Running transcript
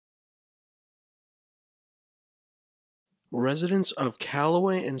Residents of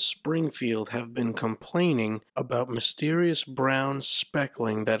Callaway and Springfield have been complaining about mysterious brown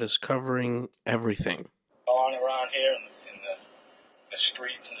speckling that is covering everything. On around here in the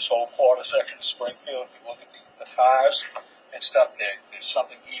street, in this whole quarter section of Springfield, if you look at the tires and stuff, there's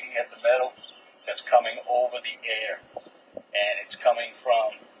something eating at the metal that's coming over the air. And it's coming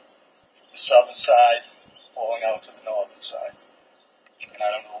from the southern side, flowing out to the northern side. And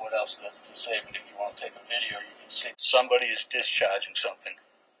I don't know what else to say, but if you want to take a video, you can see somebody is discharging something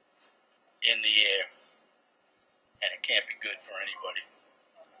in the air. And it can't be good for anybody.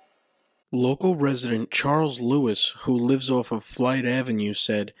 Local resident Charles Lewis, who lives off of Flight Avenue,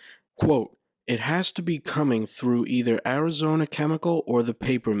 said, quote, "It has to be coming through either Arizona Chemical or the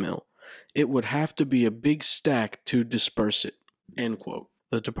paper mill. It would have to be a big stack to disperse it," end quote.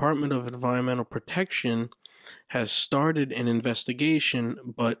 The Department of Environmental Protection has started an investigation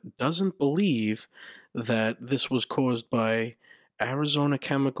but doesn't believe that this was caused by Arizona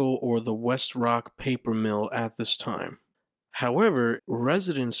Chemical or the West Rock paper mill at this time. However,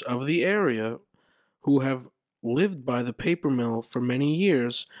 residents of the area who have lived by the paper mill for many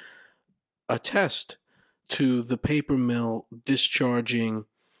years attest to the paper mill discharging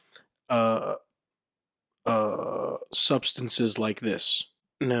substances like this.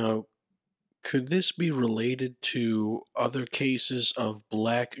 Now, could this be related to other cases of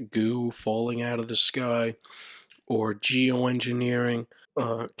black goo falling out of the sky, or geoengineering,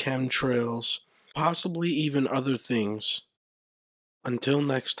 chemtrails, possibly even other things? Until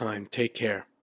next time, take care.